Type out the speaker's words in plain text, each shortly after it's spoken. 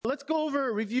let's go over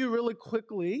a review really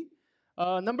quickly.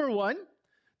 Number one,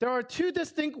 there are two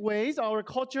distinct ways our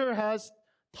culture has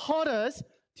taught us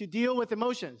to deal with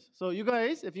emotions. So, you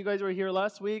guys, if you guys were here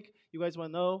last week, you guys want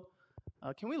to know.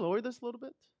 Can we lower this a little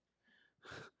bit?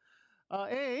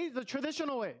 A, the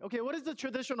traditional way. Okay, what is the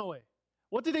traditional way?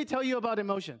 What do they tell you about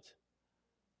emotions?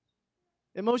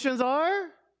 Emotions are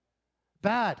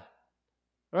bad,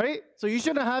 right? So you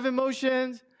shouldn't have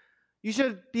emotions. You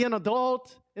should be an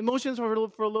adult. Emotions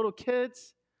for little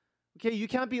kids. Okay, you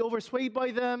can't be overswayed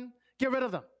by them. Get rid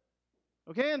of them.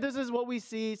 Okay, and this is what we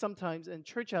see sometimes in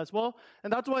church as well.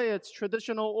 And that's why it's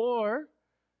traditional or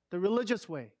the religious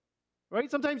way,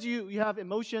 right? Sometimes you have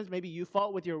emotions. Maybe you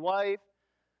fought with your wife,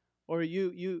 or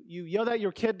you yelled at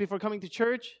your kid before coming to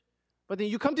church. But then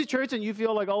you come to church and you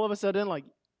feel like all of a sudden like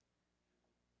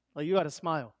you got to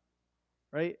smile,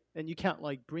 right? And you can't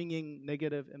like bringing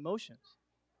negative emotions.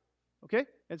 Okay?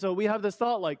 And so we have this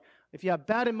thought like if you have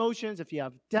bad emotions, if you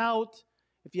have doubt,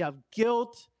 if you have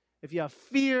guilt, if you have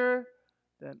fear,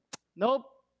 then nope,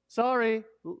 sorry,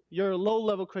 you're a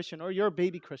low-level Christian or you're a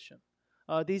baby Christian.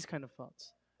 These kind of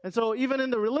thoughts. And so even in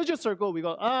the religious circle, we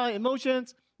go,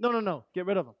 emotions, no, get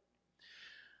rid of them.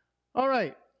 All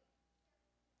right.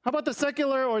 How about the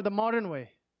secular or the modern way?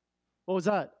 What was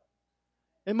that?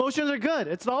 Emotions are good.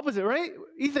 It's the opposite, right?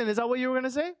 Ethan, is that what you were going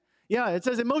to say? Yeah, it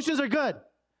says emotions are good.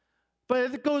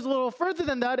 But it goes a little further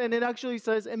than that, and it actually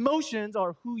says emotions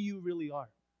are who you really are.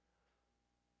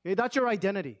 Okay, that's your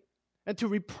identity. And to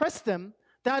repress them,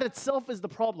 that itself is the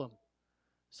problem.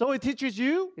 So it teaches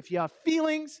you, if you have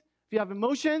feelings, if you have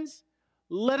emotions,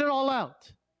 let it all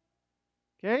out.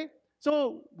 Okay?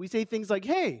 So we say things like,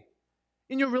 hey,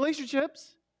 in your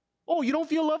relationships, you don't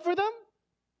feel love for them?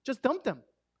 Just dump them.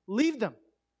 Leave them.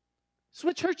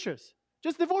 Switch churches.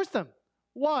 Just divorce them.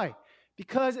 Why?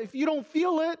 Because if you don't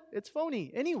feel it, it's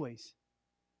phony anyways.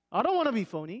 I don't want to be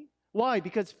phony. Why?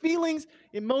 Because feelings,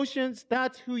 emotions,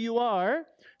 that's who you are.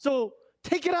 So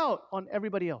take it out on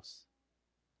everybody else.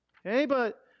 Okay,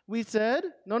 but we said,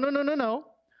 no.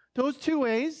 Those two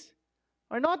ways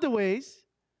are not the ways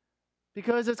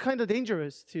because it's kind of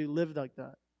dangerous to live like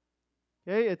that.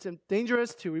 Okay, it's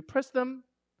dangerous to repress them.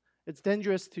 It's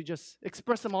dangerous to just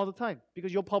express them all the time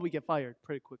because you'll probably get fired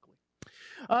pretty quickly.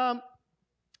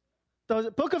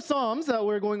 The book of Psalms that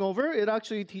we're going over, it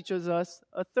actually teaches us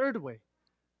a third way.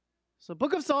 So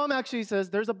book of Psalm actually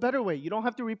says there's a better way. You don't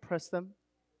have to repress them.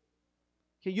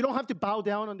 Okay, you don't have to bow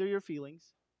down under your feelings.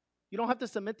 You don't have to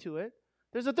submit to it.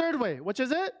 There's a third way. Which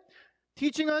is it?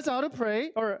 Teaching us how to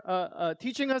pray, or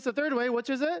teaching us a third way. Which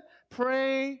is it?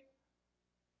 Pray.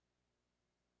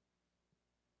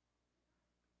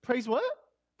 Praise what?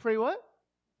 Pray what?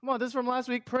 Come on, this is from last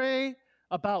week. Pray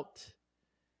about.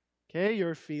 Okay,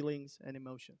 your feelings and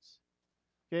emotions.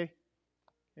 Okay?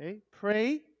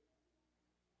 Pray.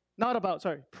 Not about,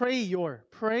 sorry. Pray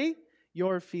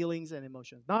your feelings and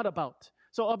emotions. Not about.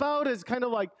 So about is kind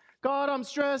of like, God, I'm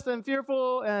stressed and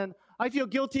fearful and I feel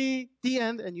guilty, the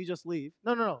end, and you just leave.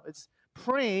 No. It's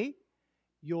pray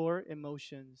your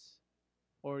emotions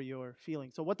or your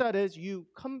feelings. So what that is, you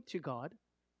come to God.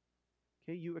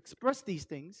 Okay, you express these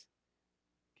things.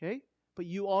 Okay, but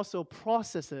you also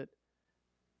process it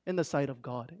in the sight of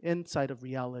God, inside of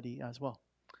reality as well.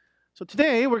 So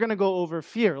today we're going to go over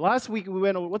fear. Last week we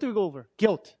went over, what did we go over?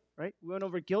 Guilt, right? We went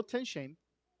over guilt and shame.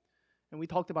 And we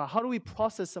talked about how do we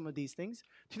process some of these things.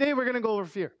 Today we're going to go over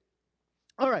fear.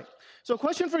 All right. So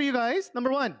question for you guys.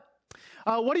 Number one,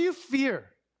 what do you fear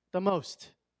the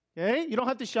most? Okay? You don't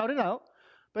have to shout it out.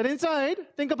 But inside,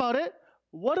 think about it.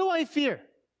 What do I fear?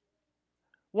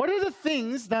 What are the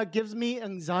things that gives me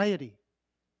anxiety?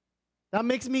 That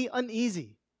makes me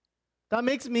uneasy? That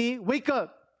makes me wake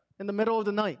up in the middle of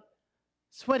the night,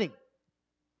 sweating.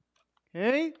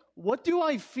 Okay? What do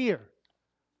I fear?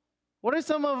 What are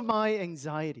some of my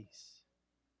anxieties?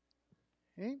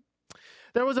 Okay?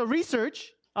 There was a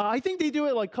research, I think they do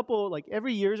it like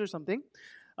every years or something.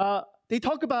 They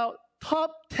talk about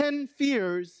top 10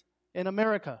 fears in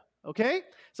America. Okay?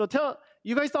 So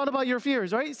you guys thought about your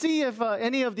fears, right? See if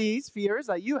any of these fears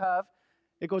that you have,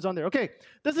 it goes on there. Okay,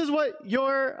 this is what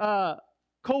your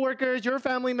coworkers, your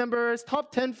family members,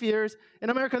 top 10 fears in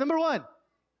America. Number one,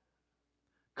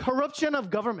 corruption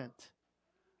of government.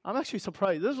 I'm actually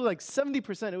surprised. This was like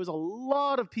 70%. It was a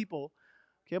lot of people.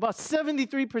 Okay, about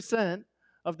 73%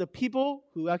 of the people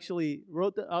who actually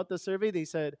wrote out the survey, they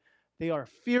said they are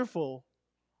fearful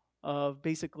of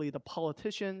basically the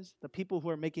politicians, the people who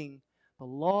are making the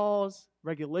laws,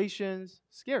 regulations,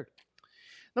 scared.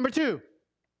 Number two,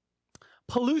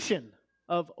 pollution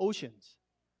of oceans.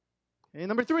 Okay,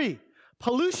 number three,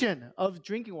 pollution of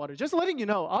drinking water. Just letting you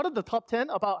know, out of the top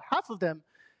 10, about half of them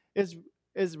is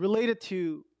is related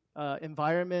to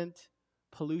environment,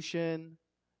 pollution,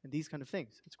 and these kind of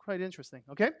things. It's quite interesting,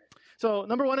 okay? So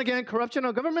number one, again, corruption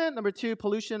of government. Number two,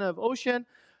 pollution of ocean.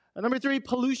 Number three,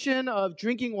 pollution of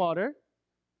drinking water.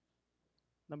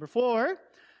 Number four,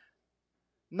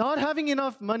 not having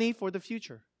enough money for the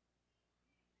future.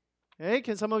 Okay,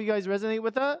 can some of you guys resonate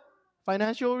with that?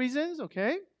 Financial reasons,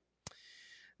 okay?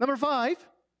 Number five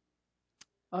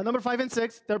and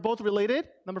six, they're both related.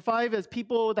 Number five is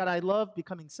people that I love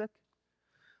becoming sick.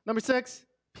 Number six,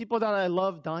 people that I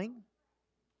love dying.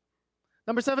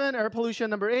 Number seven, air pollution.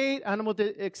 Number eight, animal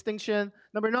extinction.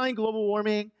 Number nine, global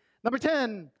warming. Number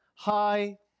 10,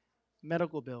 high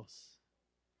medical bills.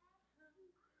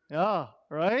 Yeah,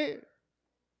 right?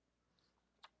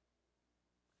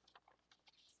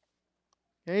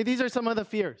 Okay, these are some of the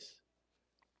fears.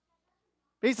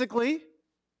 Basically,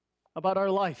 about our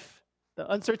life, the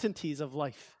uncertainties of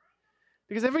life.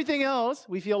 Because everything else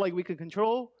we feel like we can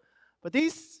control, but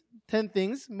these 10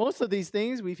 things, most of these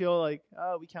things, we feel like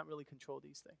we can't really control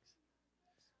these things.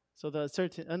 So the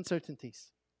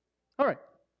uncertainties. All right.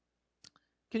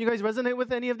 Can you guys resonate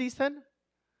with any of these 10?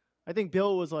 I think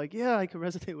Bill was like, yeah, I can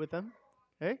resonate with them.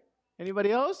 Okay.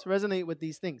 Anybody else resonate with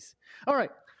these things? All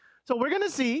right. So we're going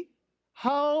to see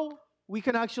how we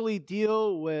can actually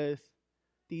deal with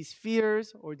these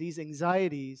fears or these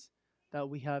anxieties that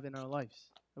we have in our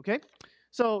lives. Okay?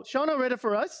 So Shauna read it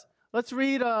for us. Let's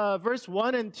read verse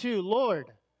 1 and 2. Lord,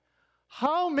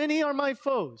 how many are my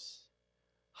foes?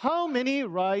 How many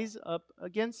rise up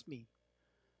against me?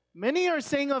 Many are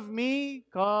saying of me,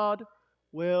 God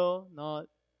will not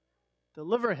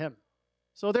deliver him.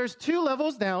 So there's 2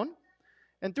 levels down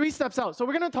and 3 steps out. So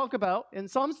we're going to talk about in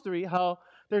Psalms 3 how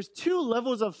there's 2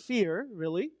 levels of fear,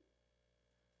 really,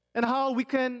 and how we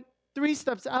can 3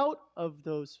 steps out of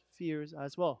those fears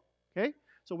as well. Okay?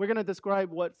 So we're going to describe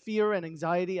what fear and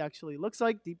anxiety actually looks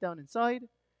like deep down inside.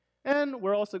 And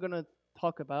we're also going to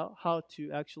talk about how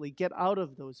to actually get out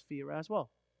of those fear as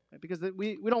well. Right? Because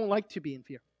we don't like to be in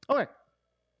fear. Okay.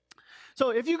 So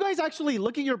if you guys actually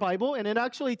look at your Bible, and it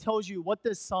actually tells you when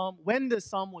this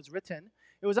psalm was written,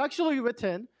 it was actually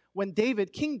written when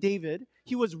King David,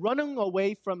 he was running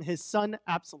away from his son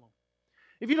Absalom.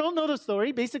 If you don't know the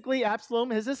story, basically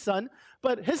Absalom is his son,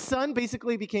 but his son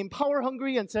basically became power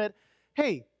hungry and said,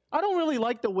 hey, I don't really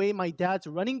like the way my dad's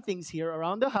running things here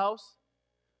around the house.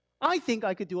 I think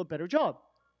I could do a better job.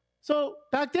 So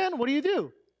back then, what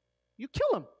do? You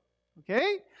kill him,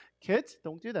 okay? Kids,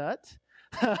 don't do that.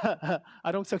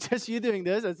 I don't suggest you doing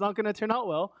this. It's not going to turn out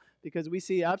well because we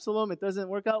see Absalom, it doesn't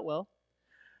work out well.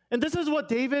 And this is what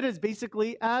David is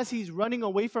basically, as he's running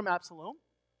away from Absalom,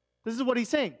 this is what he's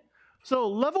saying. So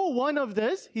level 1 of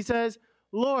this, he says,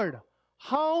 Lord,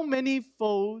 how many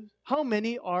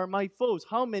are my foes?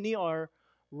 How many are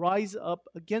rise up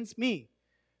against me?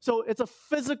 So it's a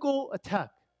physical attack,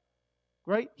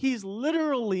 right? He's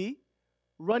literally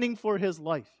running for his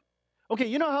life. Okay,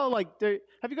 you know how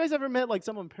have you guys ever met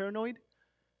someone paranoid?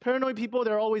 Paranoid people,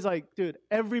 they're always like, dude,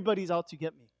 everybody's out to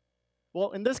get me.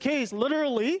 Well, in this case,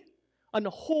 literally, a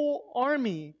whole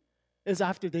army is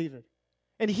after David.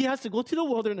 And he has to go to the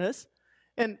wilderness,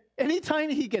 and anytime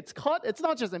he gets caught, it's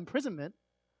not just imprisonment.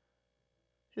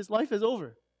 His life is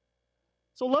over.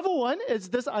 So level 1 is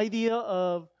this idea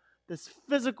of this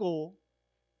physical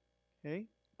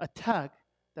attack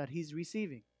that he's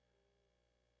receiving,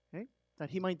 that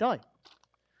he might die.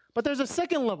 But there's a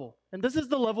second level, and this is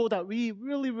the level that we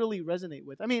really, really resonate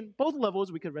with. I mean, both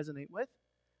levels we could resonate with,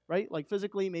 right? Like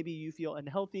physically, maybe you feel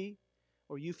unhealthy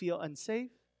or you feel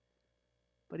unsafe.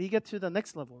 But you get to the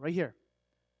next level right here.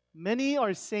 Many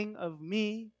are saying of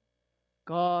me,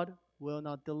 God will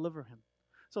not deliver him.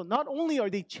 So not only are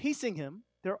they chasing him,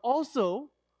 they're also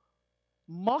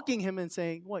mocking him and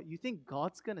saying, what, you think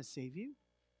God's going to save you?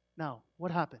 Now,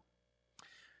 what happened?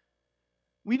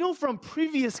 We know from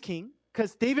previous king,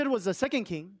 because David was the second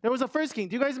king, there was a first king.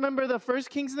 Do you guys remember the first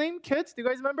king's name? Kids, do you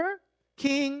guys remember?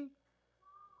 King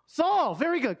Saul.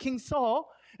 Very good, King Saul.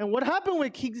 And what happened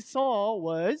with King Saul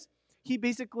was he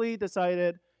basically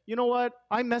decided, you know what,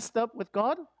 I messed up with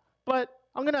God, but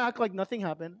I'm going to act like nothing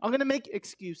happened. I'm going to make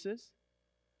excuses.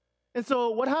 And so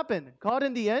what happened? God,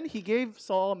 in the end, he gave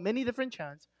Saul many different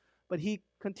chances, but he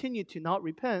continued to not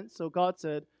repent. So God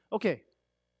said, okay,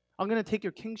 I'm going to take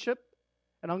your kingship,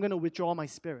 and I'm going to withdraw my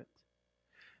spirit.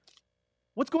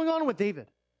 What's going on with David?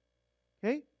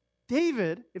 Okay,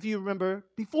 David, if you remember,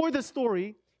 before this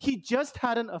story, he just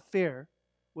had an affair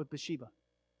with Bathsheba.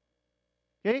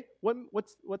 Okay,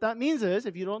 what that means is,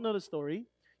 if you don't know the story,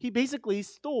 he basically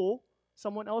stole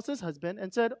someone else's husband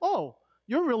and said, oh,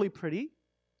 you're really pretty.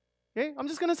 Okay, I'm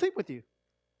just going to sleep with you.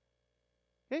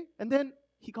 Okay, and then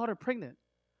he got her pregnant.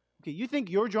 Okay, you think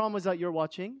your dramas that you're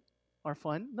watching are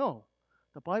fun? No.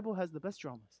 The Bible has the best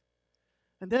dramas.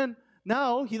 And then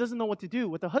now he doesn't know what to do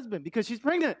with the husband because she's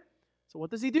pregnant. So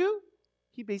what does he do?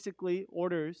 He basically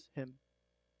orders him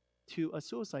to a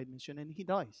suicide mission and he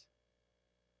dies.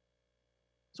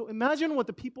 So imagine what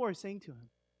the people are saying to him.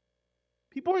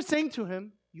 People are saying to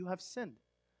him, you have sinned.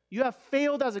 You have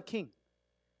failed as a king.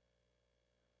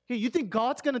 Okay, you think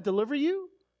God's going to deliver you?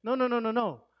 No, no, no, no,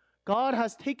 no. God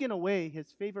has taken away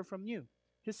his favor from you,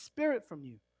 his spirit from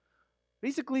you.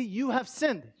 Basically, you have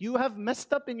sinned. You have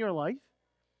messed up in your life.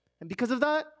 And because of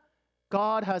that,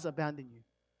 God has abandoned you.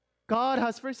 God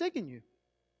has forsaken you.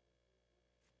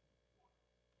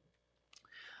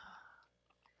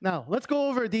 Now, let's go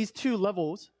over these two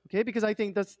levels, okay? Because I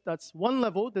think that's one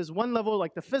level. There's one level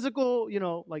like the physical,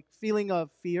 like feeling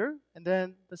of fear. And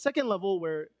then the second level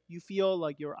where you feel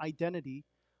like your identity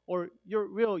or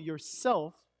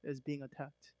yourself is being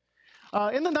attacked.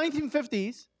 In the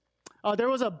 1950s, there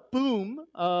was a boom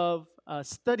of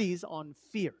studies on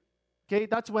fear. Okay,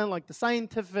 that's when like the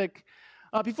scientific,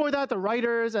 before that the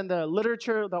writers and the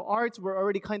literature, the arts were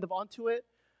already kind of onto it,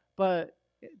 but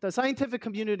the scientific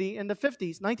community in the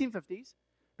 1950s,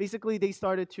 basically they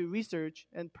started to research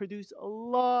and produce a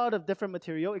lot of different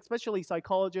material, especially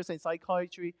psychologists and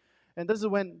psychiatry, and this is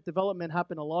when development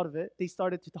happened, a lot of it. They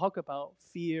started to talk about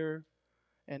fear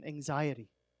and anxiety,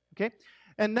 okay?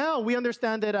 And now we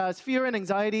understand that as fear and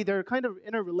anxiety, they're kind of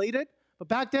interrelated, but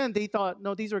back then they thought,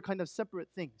 no, these were kind of separate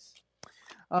things.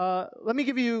 Let me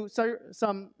give you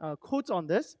some quotes on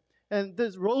this. And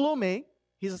this Rollo May,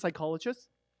 he's a psychologist,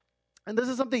 and this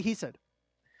is something he said.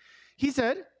 He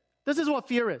said, this is what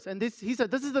fear is. And he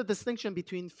said, this is the distinction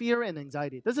between fear and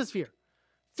anxiety. This is fear.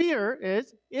 Fear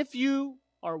is if you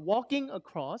are walking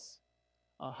across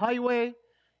a highway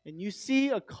and you see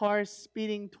a car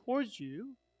speeding towards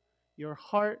you, your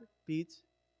heart beats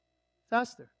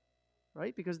faster,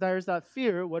 right? Because there's that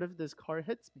fear, what if this car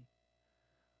hits me?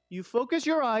 You focus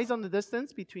your eyes on the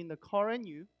distance between the car and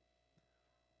you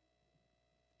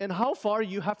and how far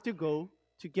you have to go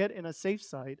to get in a safe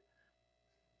side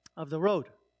of the road.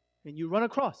 And you run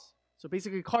across. So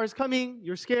basically, car is coming,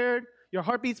 you're scared, your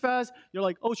heart beats fast, you're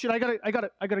like, oh shit, I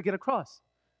gotta get across.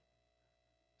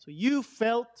 So you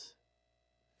felt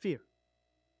fear.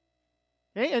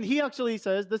 Okay? And he actually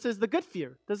says this is the good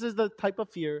fear. This is the type of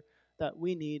fear that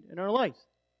we need in our lives.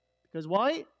 Because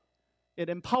why? It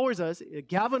empowers us, it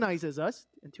galvanizes us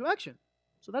into action.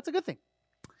 So that's a good thing.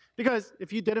 Because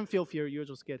if you didn't feel fear, you'll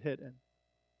just get hit and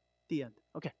the end.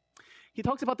 Okay. He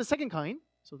talks about the second kind.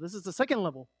 So this is the second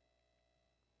level.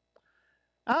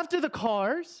 After the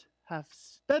cars have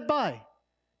sped by,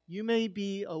 you may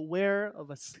be aware of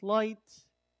a slight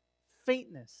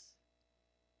faintness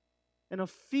and a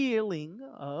feeling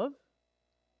of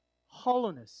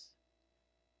hollowness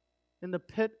in the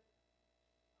pit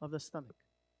of the stomach.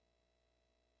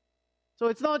 So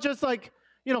it's not just like,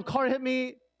 car hit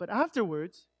me, but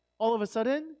afterwards, all of a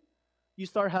sudden, you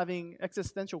start having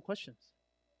existential questions.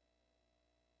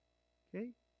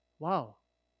 Okay? Wow.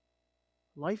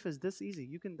 Life is this easy.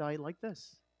 You can die like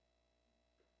this.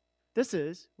 This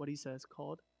is what he says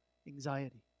called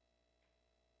anxiety.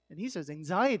 And he says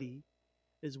anxiety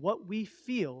is what we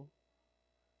feel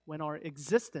when our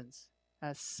existence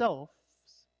as selves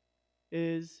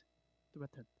is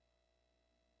threatened.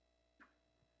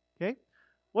 Okay?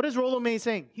 What is Rollo May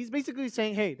saying? He's basically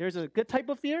saying, hey, there's a good type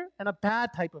of fear and a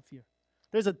bad type of fear.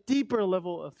 There's a deeper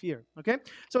level of fear. Okay?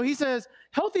 So he says,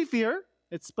 healthy fear,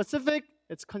 it's specific,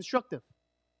 it's constructive.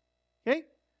 Okay?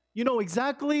 You know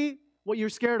exactly what you're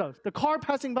scared of. The car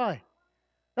passing by.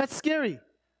 That's scary.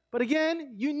 But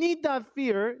again, you need that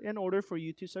fear in order for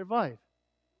you to survive,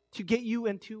 to get you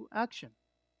into action.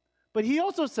 But he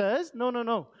also says,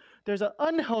 no. There's an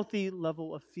unhealthy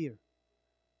level of fear.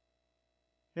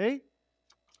 Okay?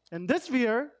 And this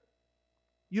fear,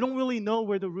 you don't really know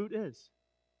where the root is.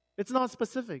 It's not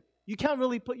specific. You can't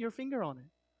really put your finger on it.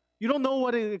 You don't know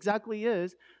what it exactly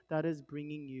is that is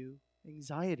bringing you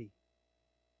anxiety.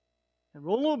 And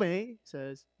Rollo May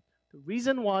says, the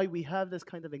reason why we have this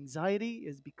kind of anxiety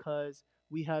is because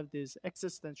we have these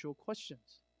existential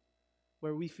questions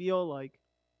where we feel like,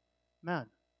 man,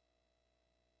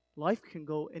 life can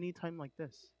go anytime like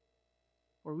this.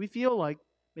 Or we feel like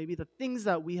maybe the things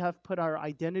that we have put our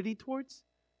identity towards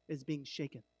is being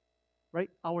shaken, right?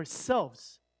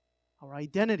 Ourselves, our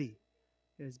identity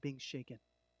is being shaken.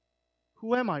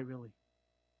 Who am I really?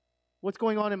 What's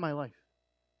going on in my life?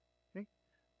 Okay?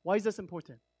 Why is this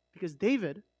important? Because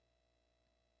David,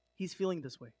 he's feeling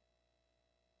this way.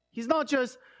 He's not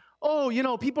just,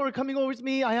 people are coming over to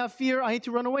me, I have fear, I need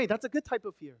to run away. That's a good type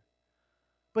of fear.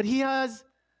 But he has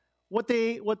what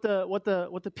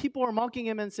the people are mocking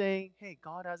him and saying, hey,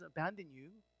 God has abandoned you,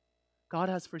 God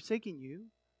has forsaken you,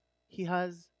 he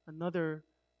has another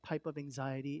type of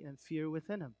anxiety and fear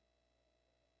within him.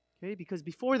 Okay, because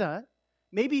before that,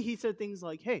 maybe he said things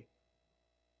like, hey,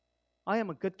 I am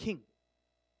a good king.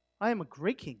 I am a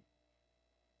great king.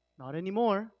 Not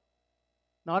anymore.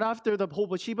 Not after the whole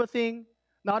Bathsheba thing.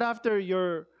 Not after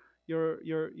your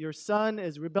son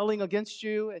is rebelling against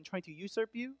you and trying to usurp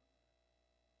you.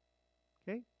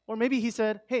 Okay? Or maybe he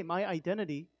said, hey, my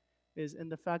identity is in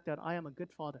the fact that I am a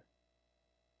good father.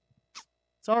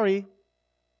 Sorry,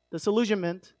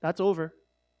 disillusionment, that's over.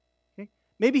 Okay?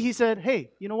 Maybe he said,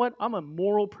 hey, you know what? I'm a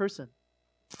moral person.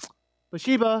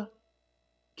 Bathsheba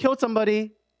killed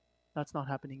somebody. That's not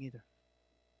happening either.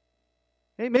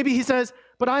 Okay? Maybe he says,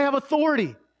 but I have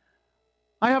authority.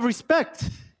 I have respect.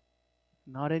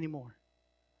 Not anymore.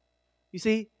 You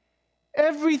see,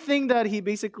 everything that he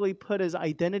basically put his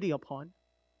identity upon,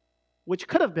 which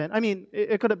could have been,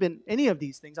 it could have been any of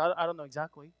these things. I don't know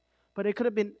exactly. But it could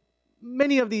have been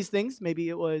many of these things. Maybe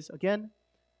it was, again,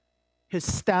 his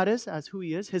status as who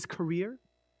he is, his career.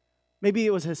 Maybe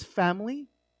it was his family.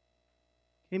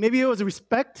 Maybe it was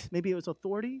respect. Maybe it was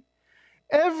authority.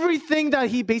 Everything that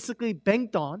he basically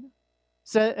banked on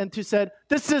said,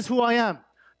 this is who I am.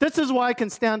 This is why I can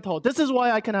stand tall. This is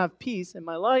why I can have peace in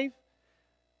my life.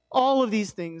 All of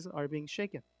these things are being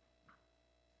shaken.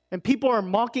 And people are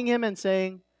mocking him and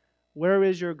saying, where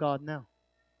is your God now?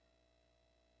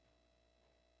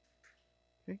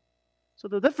 Okay? So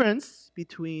the difference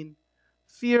between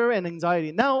fear and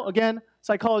anxiety. Now, again,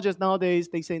 psychologists nowadays,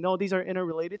 they say, no, these are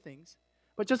interrelated things.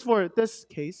 But just for this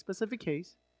case, specific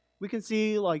case, we can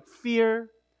see like fear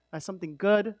as something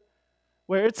good,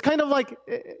 where it's kind of like,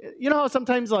 you know how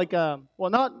sometimes like,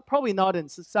 probably not in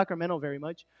Sacramento very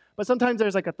much, but sometimes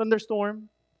there's like a thunderstorm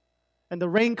and the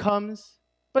rain comes,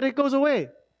 but it goes away.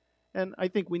 And I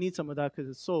think we need some of that because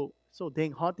it's so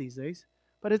dang hot these days.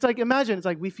 But it's like, imagine, it's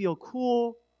like we feel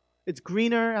cool, it's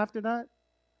greener after that.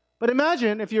 But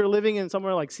imagine if you're living in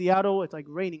somewhere like Seattle, it's like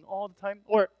raining all the time.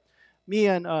 Or me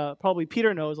and probably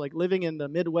Peter knows, like living in the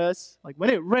Midwest, like when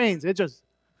it rains, it just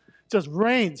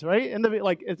rains, right? And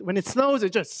when it snows,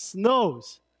 it just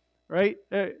snows, right?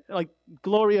 Like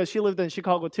Gloria, she lived in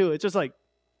Chicago too. It's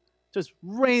just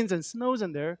rains and snows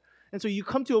in there. And so you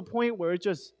come to a point where it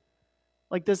just,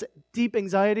 like this deep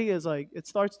anxiety is like, it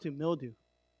starts to mildew,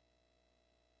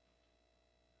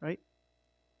 right?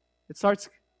 It starts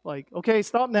like, okay,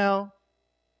 stop now.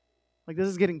 Like this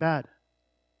is getting bad.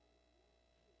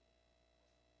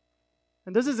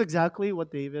 And this is exactly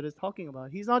what David is talking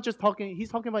about. He's not just talking, he's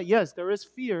talking about, yes, there is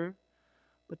fear,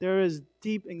 but there is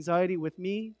deep anxiety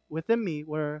within me,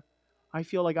 where I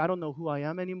feel like I don't know who I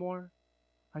am anymore.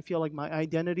 I feel like my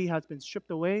identity has been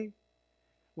stripped away.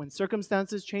 When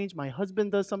circumstances change, my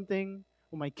husband does something,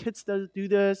 when my kids do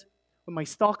this, when my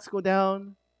stocks go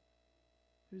down,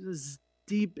 there's this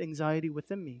deep anxiety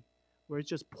within me where it's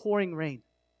just pouring rain.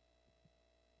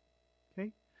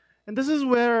 Okay? And this is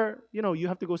where, you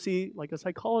have to go see like a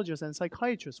psychologist and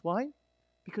psychiatrist. Why?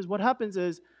 Because what happens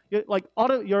is,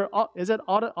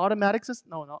 automatic system?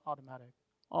 No, not automatic.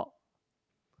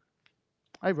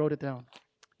 I wrote it down.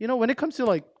 When it comes to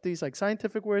like these like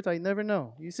scientific words, I never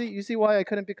know. You see why I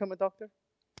couldn't become a doctor?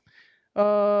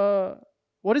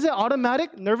 What is it?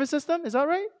 Automatic nervous system? Is that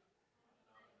right?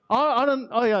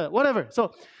 Oh yeah, whatever.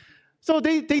 So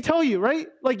they tell you, right?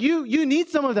 Like you need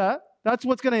some of that. That's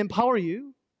what's going to empower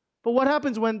you. But what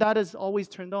happens when that is always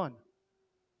turned on?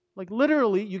 Like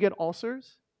literally, you get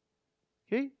ulcers.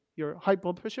 Okay, your high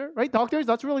blood pressure, right? Doctors,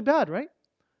 that's really bad, right?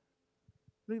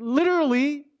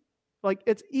 Literally, like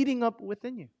it's eating up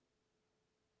within you.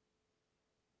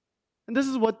 And this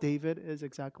is what David is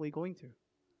exactly going through.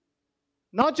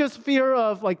 Not just fear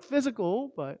of like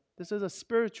physical, but this is a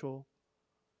spiritual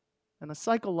and a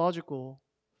psychological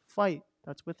fight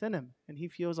that's within him. And he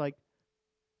feels like,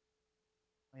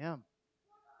 I am.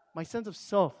 My sense of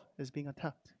self is being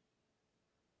attacked.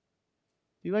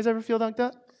 Do you guys ever feel like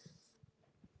that?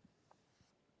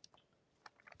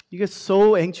 You get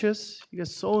so anxious, you get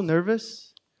so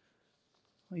nervous,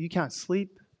 you can't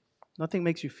sleep, nothing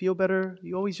makes you feel better,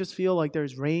 you always just feel like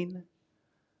there's rain.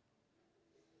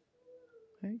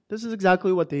 Okay? This is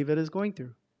exactly what David is going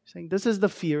through. He's saying, this is the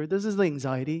fear, this is the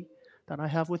anxiety that I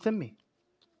have within me.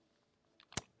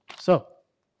 So,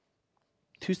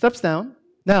 2 steps down.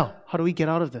 Now, how do we get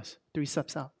out of this? 3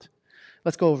 steps out.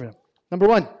 Let's go over them. Number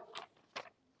 1.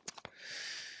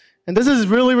 And this is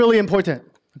really, really important.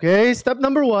 Okay, step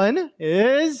number 1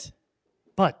 is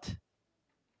but.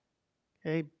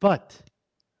 Okay, but.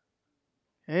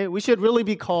 Okay, we should really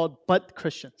be called but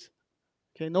Christians.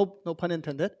 Okay, no pun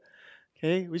intended.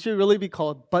 Okay, we should really be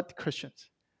called but Christians.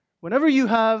 Whenever you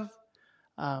have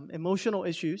emotional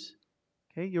issues,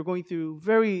 okay, you're going through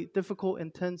very difficult,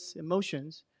 intense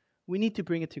emotions, we need to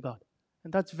bring it to God.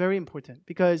 And that's very important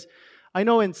because I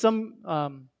know in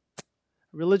some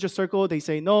religious circle, they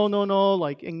say, no, no, no,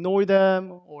 like ignore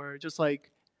them or just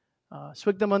like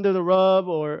sweep them under the rug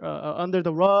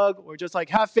or just like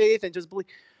have faith and just believe.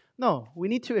 No, we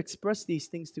need to express these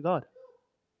things to God.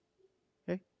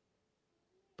 Okay?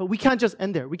 But we can't just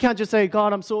end there. We can't just say,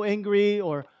 God, I'm so angry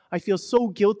or I feel so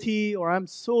guilty or I'm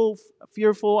so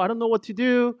fearful. I don't know what to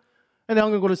do. And then I'm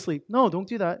going to go to sleep. No, don't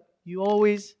do that. You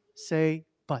always say,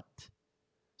 but.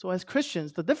 So as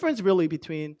Christians, the difference really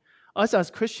between us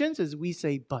as Christians is we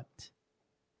say, but.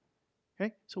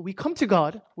 Okay? So we come to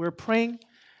God. We're praying.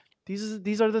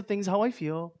 These are the things how I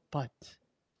feel, but.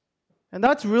 And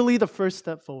that's really the first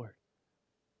step forward.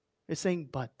 It's saying,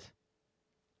 but.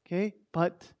 Okay?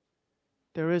 But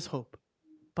there is hope.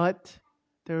 But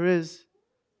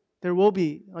there will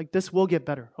be, like this will get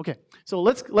better. Okay, so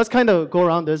let's kind of go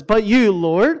around this. But you,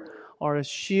 Lord, are a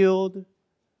shield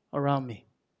around me.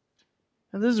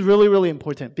 And this is really, really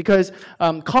important because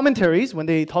commentaries, when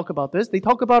they talk about this, they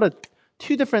talk about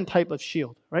two different type of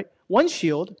shield, right? One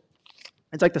shield,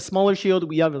 it's like the smaller shield.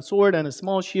 We have a sword and a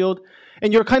small shield,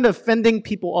 and you're kind of fending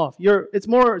people off. It's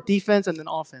more defense and then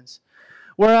offense.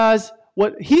 Whereas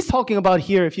what he's talking about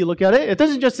here, if you look at it, it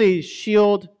doesn't just say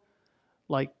shield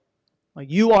like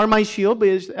you are my shield, but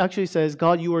it actually says,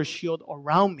 God, you are a shield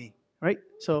around me, right?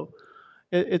 So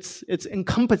it's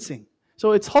encompassing.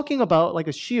 So it's talking about like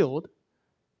a shield.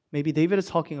 Maybe David is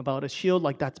talking about a shield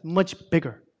like that's much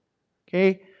bigger.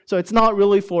 Okay? So it's not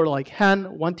really for like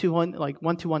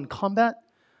one-to-one combat,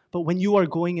 but when you are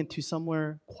going into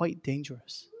somewhere quite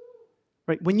dangerous.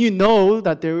 Right? When you know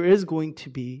that there is going to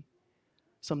be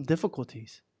some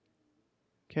difficulties.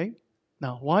 Okay?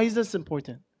 Now, why is this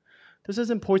important? This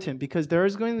is important because there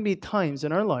is going to be times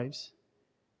in our lives,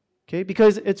 okay,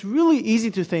 because it's really easy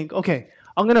to think, okay,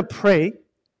 I'm going to pray,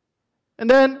 and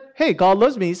then, hey, God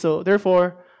loves me, so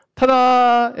therefore,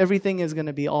 ta-da, everything is going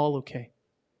to be all okay.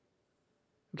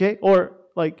 Okay? Or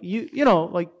like, you know,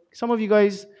 like some of you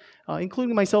guys,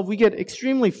 including myself, we get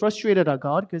extremely frustrated at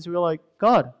God because we're like,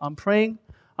 God, I'm praying,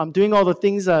 I'm doing all the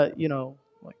things that, you know,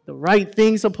 like the right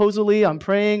things supposedly, I'm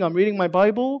praying, I'm reading my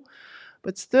Bible,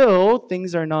 but still,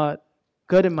 things are not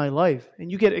good in my life. And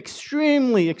you get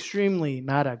extremely, extremely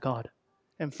mad at God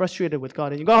and frustrated with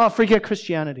God. And you go, oh, forget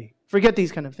Christianity. Forget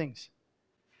these kind of things.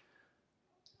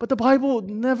 But the Bible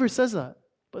never says that.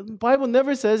 But the Bible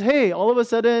never says, hey, all of a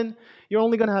sudden, you're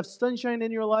only going to have sunshine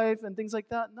in your life and things like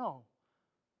that. No.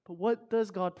 But what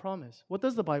does God promise? What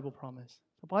does the Bible promise?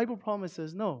 The Bible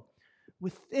promises, no.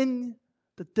 Within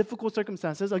the difficult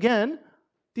circumstances, again,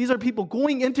 these are people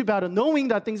going into battle knowing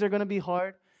that things are going to be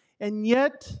hard, and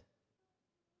yet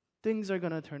things are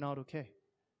going to turn out okay.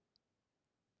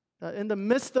 That in the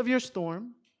midst of your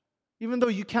storm, even though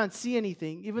you can't see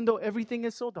anything, even though everything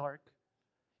is so dark,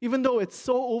 even though it's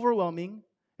so overwhelming,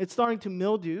 it's starting to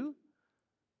mildew,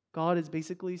 God is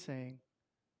basically saying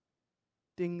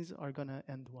things are going to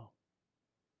end well.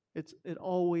 It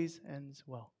always ends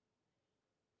well.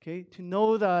 Okay? To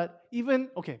know that even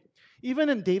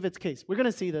in David's case, we're going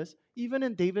to see this, even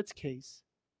in David's case,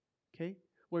 okay,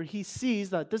 where he sees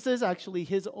that this is actually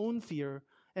his own fear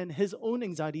and his own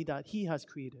anxiety that he has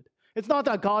created. It's not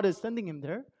that God is sending him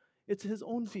there. It's his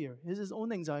own fear, his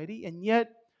own anxiety, and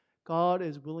yet God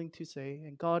is willing to say,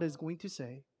 and God is going to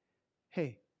say,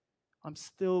 hey, I'm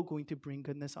still going to bring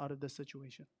goodness out of this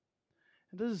situation.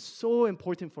 And this is so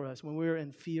important for us when we're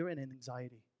in fear and in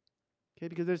anxiety. Okay,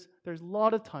 because there's a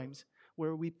lot of times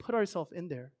where we put ourselves in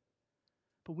there,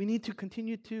 but we need to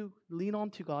continue to lean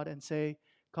on to God and say,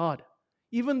 God,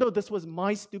 even though this was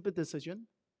my stupid decision,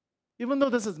 even though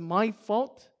this is my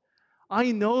fault,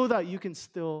 I know that you can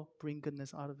still bring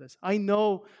goodness out of this. I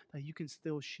know that you can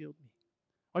still shield me.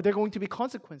 Are there going to be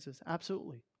consequences?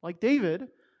 Absolutely. Like David,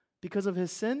 because of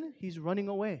his sin, he's running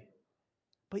away.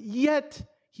 But yet,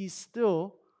 he's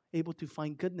still able to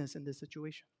find goodness in this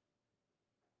situation.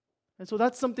 And so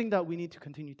that's something that we need to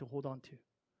continue to hold on to.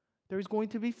 There's going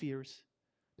to be fears.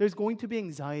 There's going to be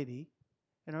anxiety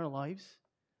in our lives.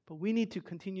 But we need to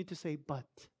continue to say, but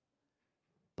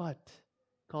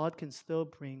God can still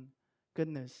bring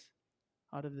goodness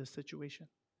out of this situation,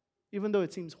 even though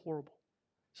it seems horrible.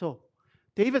 So,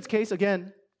 David's case,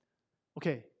 again,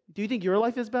 okay, do you think your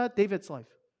life is bad? David's life.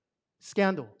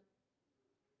 Scandal.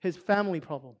 His family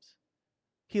problems.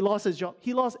 He lost his job.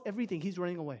 He lost everything. He's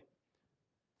running away.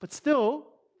 But still,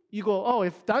 you go, oh,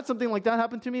 if that's something like that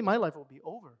happened to me, my life will be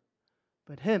over.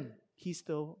 But him, he's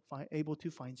still able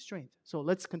to find strength. So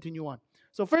let's continue on.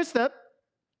 So first step,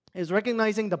 is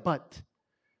recognizing the but.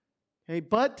 Okay,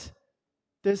 but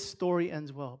this story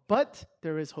ends well. But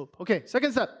there is hope. Okay,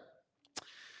 second step.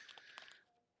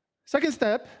 Second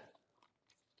step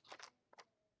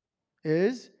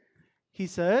is he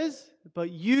says,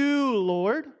 but you,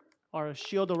 Lord, are a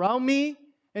shield around me.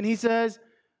 And he says,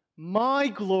 my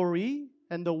glory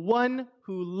and the one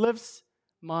who lifts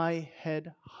my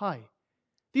head high.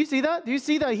 Do you see that? Do you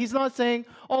see that he's not saying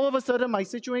all of a sudden my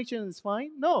situation is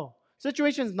fine? No,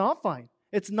 situation is not fine.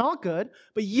 It's not good,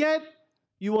 but yet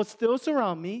you will still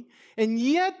surround me, and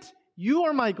yet you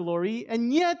are my glory,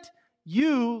 and yet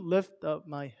you lift up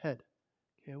my head.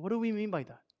 Okay, what do we mean by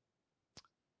that?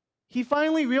 He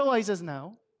finally realizes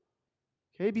now,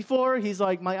 okay, before he's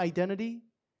like, my identity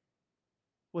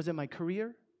was in my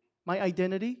career, my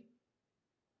identity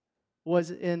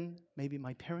was in maybe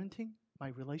my parenting, my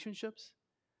relationships,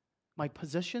 my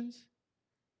possessions.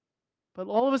 But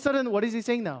all of a sudden, what is he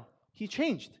saying now? He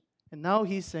changed. And now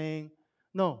he's saying,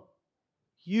 no,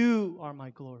 you are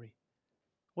my glory.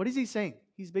 What is he saying?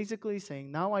 He's basically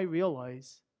saying, now I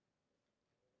realize,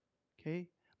 okay,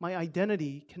 my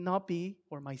identity cannot be,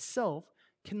 or myself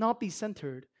cannot be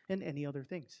centered in any other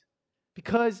things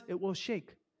because it will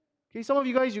shake. Okay, some of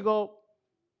you guys, you go,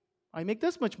 I make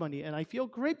this much money and I feel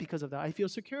great because of that. I feel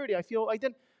security, I feel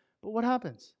identity. But what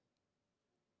happens?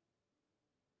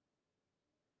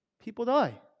 People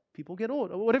die. People get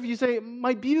old. What if you say,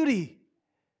 my beauty?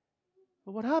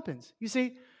 But what happens? You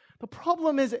see, the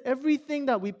problem is everything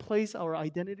that we place our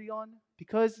identity on,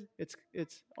 because it's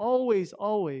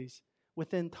always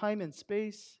within time and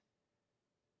space,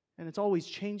 and it's always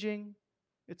changing,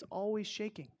 it's always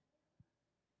shaking.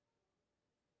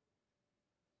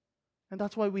 And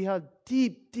that's why we have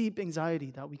deep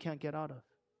anxiety that we can't get out of.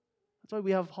 That's why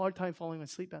we have a hard time falling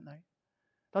asleep at night.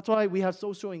 That's why we have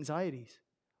social anxieties.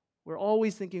 We're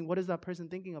always thinking, what is that person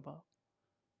thinking about?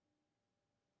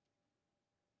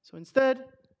 So instead,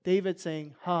 David's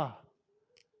saying,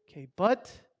 okay,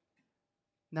 but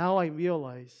now I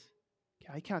realize,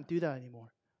 okay, I can't do that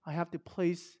anymore. I have to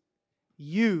place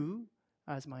you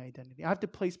as my identity. I have to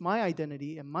place my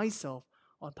identity and myself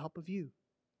on top of you.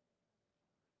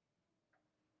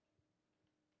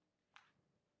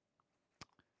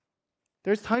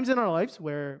 There's times in our lives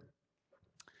where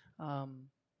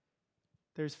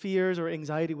there's fears or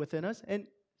anxiety within us, and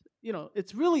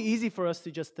it's really easy for us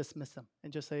to just dismiss them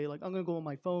and just say, like, I'm going to go on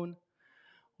my phone,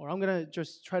 or I'm going to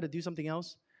just try to do something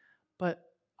else. But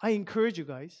I encourage you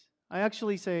guys, I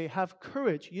actually say have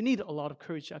courage. You need a lot of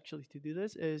courage actually to do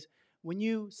this, is when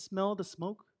you smell the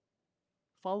smoke,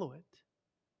 follow it.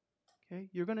 Okay?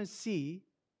 You're going to see,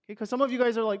 okay, because some of you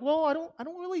guys are like, well, I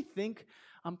don't really think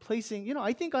I'm placing,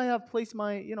 I think I have placed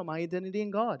my, my identity in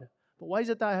God. But why is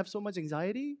it that I have so much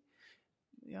anxiety?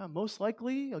 Yeah, most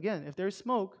likely, again, if there's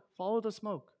smoke, follow the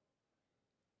smoke.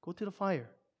 Go to the fire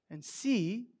and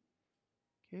see,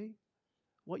 okay,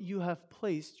 what you have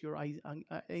placed your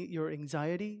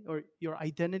anxiety or your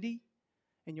identity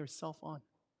and yourself on.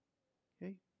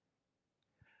 Okay?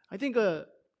 I think a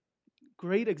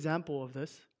great example of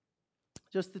this,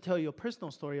 just to tell you a personal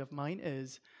story of mine,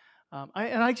 is I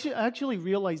actually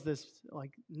realized this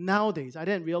like nowadays. I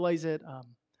didn't realize it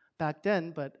back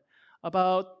then, but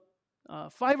about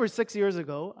 5 or 6 years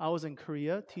ago, I was in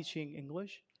Korea teaching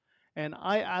English, and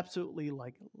I absolutely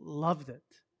loved it.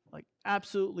 Like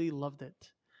absolutely loved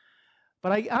it.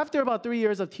 But after about 3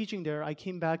 years of teaching there, I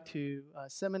came back to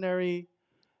seminary,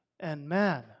 and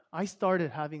man, I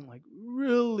started having like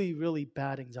really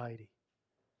bad anxiety.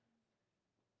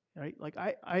 Right? Like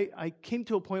I came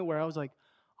to a point where I was like,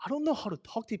 I don't know how to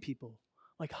talk to people.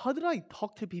 Like, how did I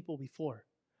talk to people before?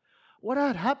 What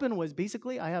had happened was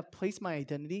basically I have placed my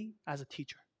identity as a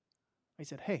teacher. I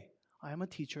said, hey, I am a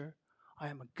teacher. I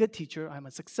am a good teacher. I am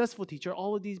a successful teacher.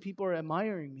 All of these people are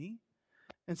admiring me.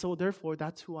 And so therefore,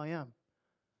 that's who I am.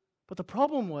 But the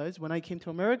problem was when I came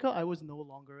to America, I was no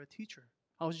longer a teacher.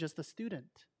 I was just a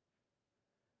student.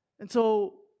 And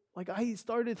so like I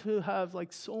started to have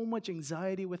like so much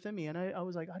anxiety within me. And I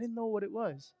was like, I didn't know what it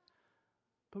was.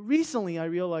 But recently I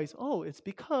realized, oh, it's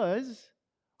because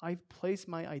I've placed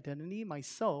my identity,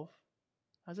 myself,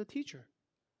 as a teacher.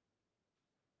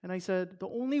 And I said, the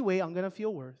only way I'm going to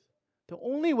feel worth, the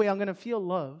only way I'm going to feel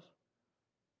love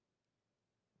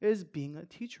is being a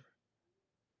teacher.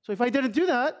 So if I didn't do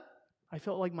that, I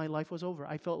felt like my life was over.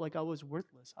 I felt like I was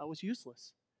worthless. I was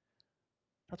useless.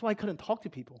 That's why I couldn't talk to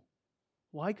people.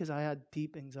 Why? Because I had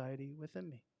deep anxiety within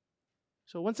me.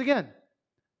 So once again,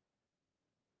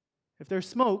 if there's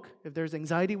smoke, if there's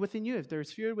anxiety within you, if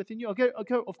there's fear within you, okay,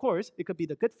 of course, it could be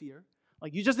the good fear.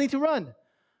 Like you just need to run.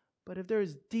 But if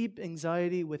there's deep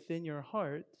anxiety within your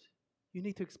heart, you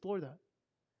need to explore that.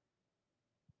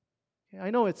 Okay,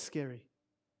 I know it's scary.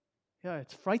 Yeah,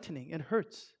 it's frightening. It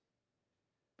hurts.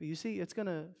 But you see, it's going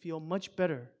to feel much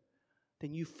better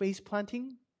than you face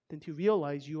planting than to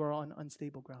realize you are on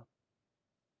unstable ground.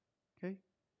 Okay?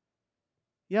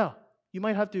 Yeah, you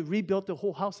might have to rebuild the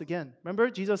whole house again. Remember,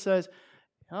 Jesus says,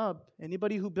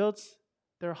 anybody who builds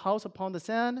their house upon the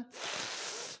sand,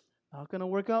 not going to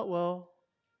work out well.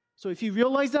 So if you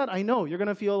realize that, I know you're going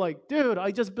to feel like, dude,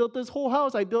 I just built this whole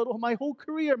house. I built my whole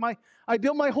career. I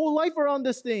built my whole life around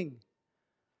this thing.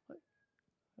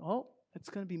 Well, it's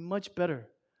going to be much better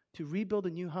to rebuild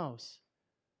a new house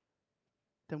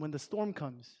than when the storm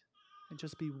comes and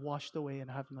just be washed away and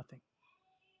have nothing.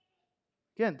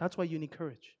 Again, that's why you need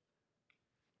courage.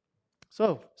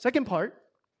 So, second part,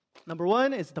 number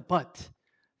one is the but,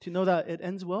 to know that it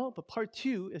ends well. But part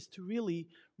two is to really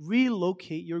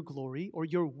relocate your glory or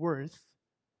your worth,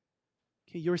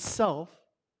 okay, yourself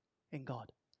in God.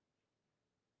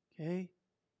 Okay?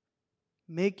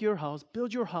 Make your house,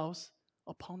 build your house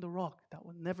upon the rock that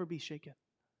will never be shaken,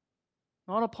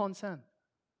 not upon sand.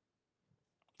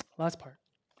 Last part.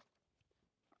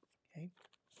 Okay.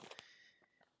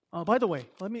 By the way,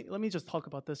 let me just talk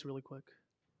about this really quick.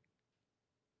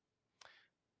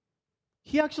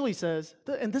 He actually says,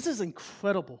 and this is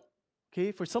incredible,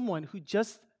 okay, for someone who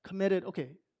just committed, okay,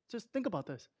 just think about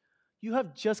this. You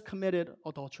have just committed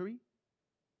adultery.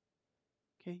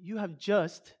 Okay, you have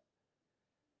just,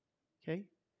 okay,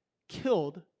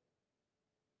 killed,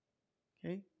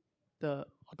 okay,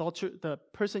 the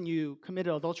person you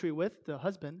committed adultery with, the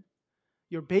husband.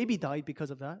 Your baby died because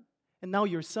of that, and now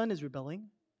your son is rebelling.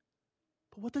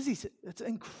 But what does he say? It's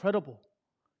incredible.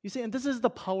 You see, and this is the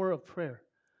power of prayer,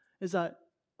 is that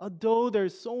although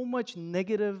there's so much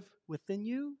negative within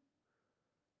you,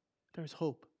 there's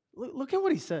hope. Look at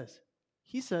what he says.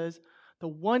 He says, the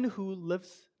one who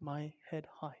lifts my head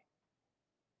high.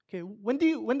 Okay, when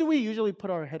do we usually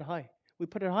put our head high? We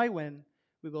put it high when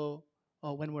we go,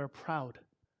 when we're proud,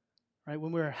 right?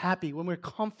 When we're happy, when we're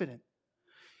confident.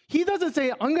 He doesn't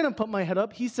say, I'm going to put my head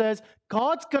up. He says,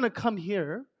 God's going to come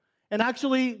here and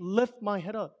actually lift my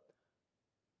head up.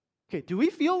 Okay, do we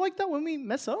feel like that when we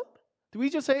mess up? Do we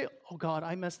just say, oh God,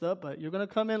 I messed up, but you're going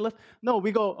to come and lift? No,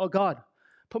 we go, oh God,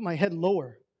 put my head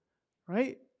lower,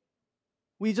 right?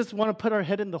 We just want to put our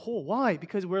head in the hole. Why?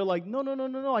 Because we're like,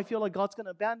 no. I feel like God's going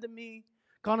to abandon me.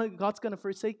 God's going to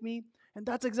forsake me. And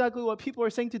that's exactly what people are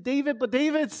saying to David. But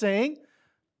David's saying,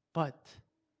 but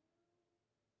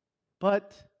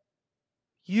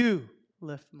you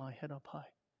lift my head up high.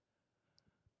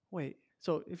 Wait,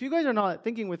 so if you guys are not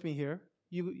thinking with me here,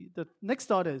 the next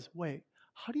thought is, wait,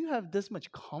 how do you have this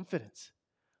much confidence?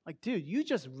 Like, dude, you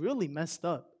just really messed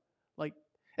up. Like,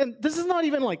 and this is not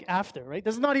even like after, right?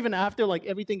 This is not even after like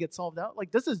everything gets solved out.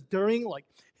 Like, this is during like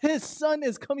his son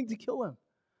is coming to kill him.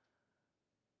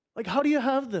 Like, how do you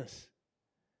have this?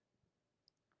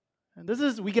 And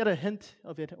we get a hint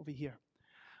of it over here.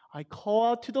 I call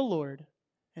out to the Lord,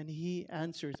 and he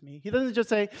answers me. He doesn't just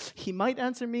say, he might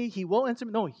answer me, he will answer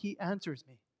me. No, he answers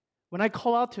me. When I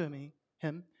call out to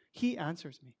him, he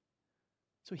answers me.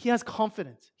 So he has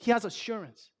confidence. He has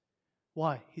assurance.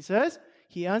 Why? He says,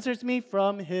 he answers me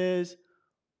from his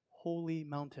holy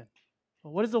mountain.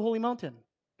 Well, what is the holy mountain?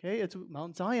 Okay, it's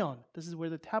Mount Zion. This is where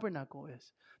the tabernacle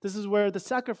is. This is where the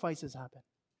sacrifices happen.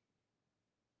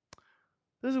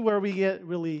 This is where we get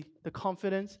really the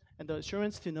confidence and the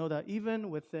assurance to know that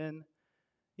even within,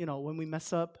 when we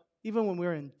mess up, even when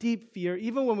we're in deep fear,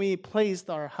 even when we build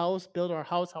our house,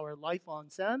 our life on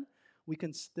sand, we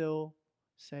can still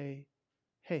say,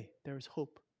 hey, there's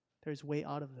hope. There's way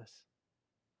out of this.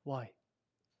 Why?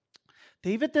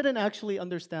 David didn't actually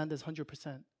understand this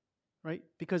 100%, right?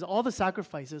 Because all the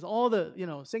sacrifices, all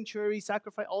the, sanctuary,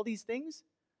 sacrifice, all these things,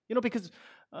 because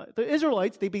the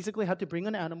Israelites, they basically had to bring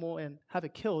an animal and have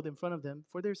it killed in front of them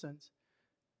for their sins.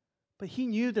 But he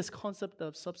knew this concept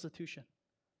of substitution.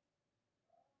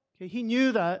 Okay, he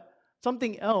knew that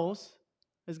something else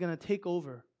is going to take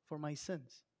over for my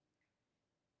sins.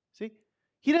 See?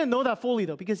 He didn't know that fully,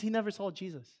 though, because he never saw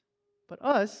Jesus. But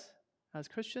us, as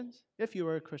Christians, if you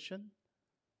are a Christian,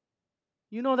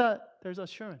 you know that there's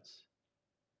assurance.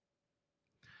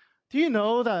 Do you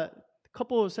know that a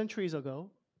couple of centuries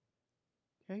ago,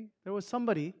 okay, there was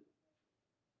somebody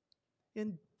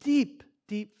in deep,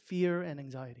 deep fear and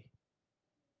anxiety.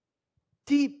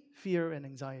 Deep fear and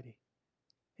anxiety.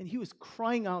 And he was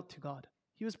crying out to God.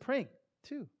 He was praying,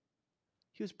 too.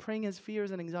 He was praying his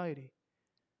fears and anxiety.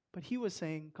 But he was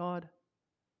saying, God,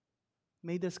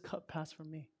 may this cup pass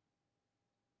from me.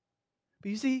 But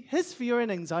you see, his fear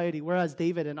and anxiety, whereas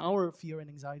David and our fear and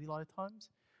anxiety a lot of times,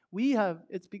 we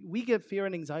get fear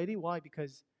and anxiety. Why?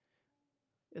 Because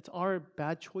It's our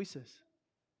bad choices.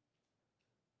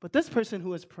 But this person who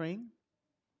was praying,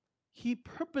 he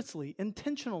purposely,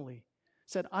 intentionally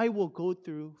said, I will go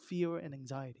through fear and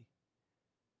anxiety.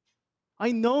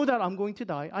 I know that I'm going to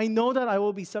die. I know that I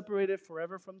will be separated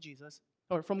forever from Jesus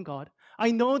or from God.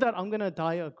 I know that I'm going to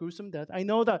die a gruesome death. I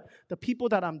know that the people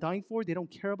that I'm dying for, they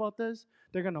don't care about this.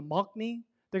 They're going to mock me.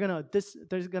 They're going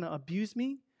to abuse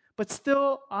me. But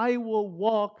still, I will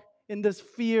walk in this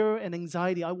fear and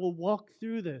anxiety. I will walk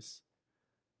through this.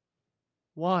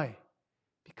 Why?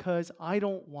 Because I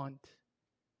don't want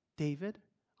David.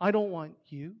 I don't want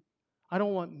you. I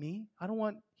don't want me.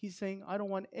 He's saying, I don't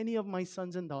want any of my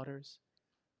sons and daughters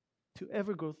to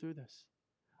ever go through this.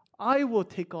 I will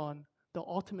take on the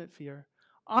ultimate fear.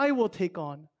 I will take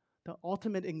on the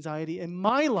ultimate anxiety in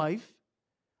my life.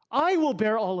 I will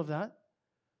bear all of that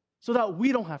so that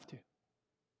we don't have to.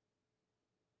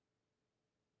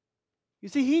 You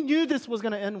see, he knew this was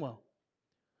going to end well.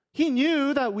 He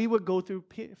knew that we would go through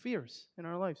fears in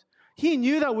our lives. He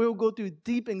knew that we will go through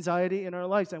deep anxiety in our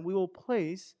lives and we will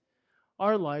place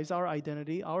our lives, our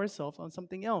identity, ourselves on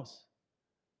something else.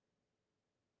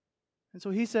 And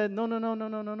so he said,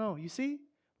 no. You see,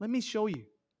 let me show you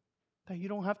that you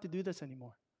don't have to do this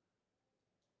anymore.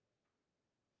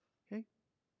 Okay?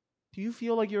 Do you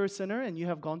feel like you're a sinner and you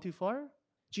have gone too far?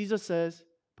 Jesus says,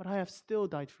 but I have still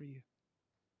died for you.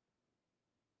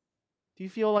 Do you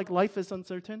feel like life is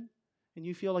uncertain and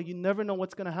you feel like you never know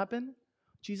what's going to happen?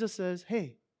 Jesus says,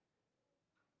 hey,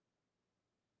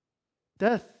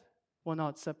 death will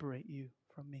not separate you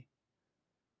from me.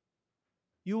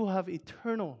 You will have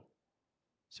eternal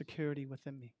security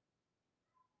within me.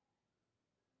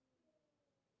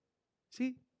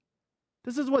 See,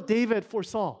 this is what David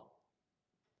foresaw.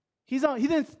 He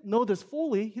didn't know this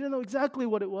fully. He didn't know exactly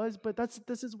what it was, but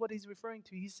this is what he's referring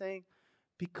to. He's saying,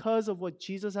 because of what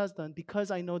Jesus has done,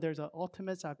 because I know there's an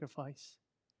ultimate sacrifice,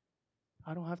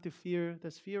 I don't have to fear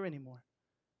this fear anymore.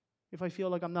 If I feel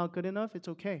like I'm not good enough, it's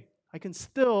okay. I can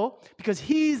still, because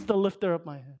he's the lifter of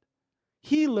my head.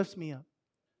 He lifts me up.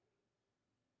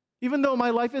 Even though my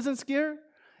life isn't scared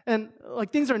and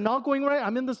like things are not going right,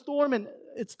 I'm in the storm and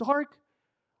it's dark,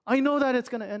 I know that it's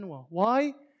going to end well.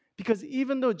 Why? Because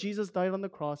even though Jesus died on the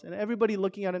cross and everybody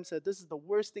looking at him said, this is the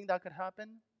worst thing that could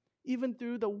happen, even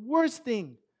through the worst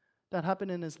thing that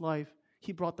happened in his life,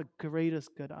 he brought the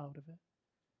greatest good out of it.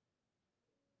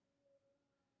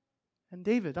 And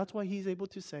David, that's why he's able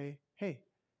to say, hey,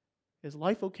 is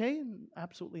life okay?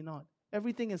 Absolutely not.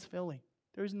 Everything is failing.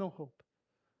 There is no hope.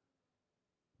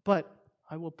 But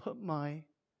I will put my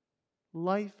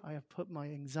life, I have put my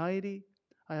anxiety,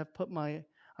 I have put my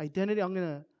identity, I'm going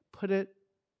to put it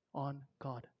on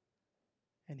God.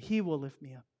 And he will lift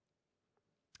me up.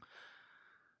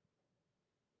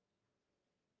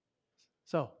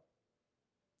 So,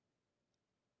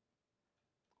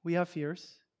 we have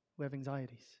fears, we have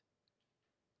anxieties.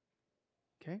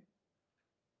 Okay?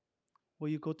 Will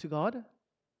you go to God?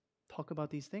 Talk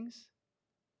about these things?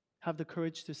 Have the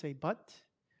courage to say, but?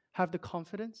 Have the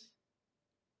confidence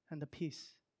and the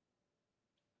peace.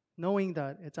 Knowing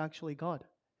that it's actually God.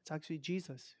 It's actually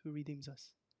Jesus who redeems us.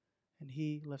 And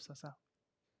he lifts us out.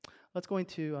 Let's go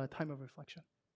into a time of reflection.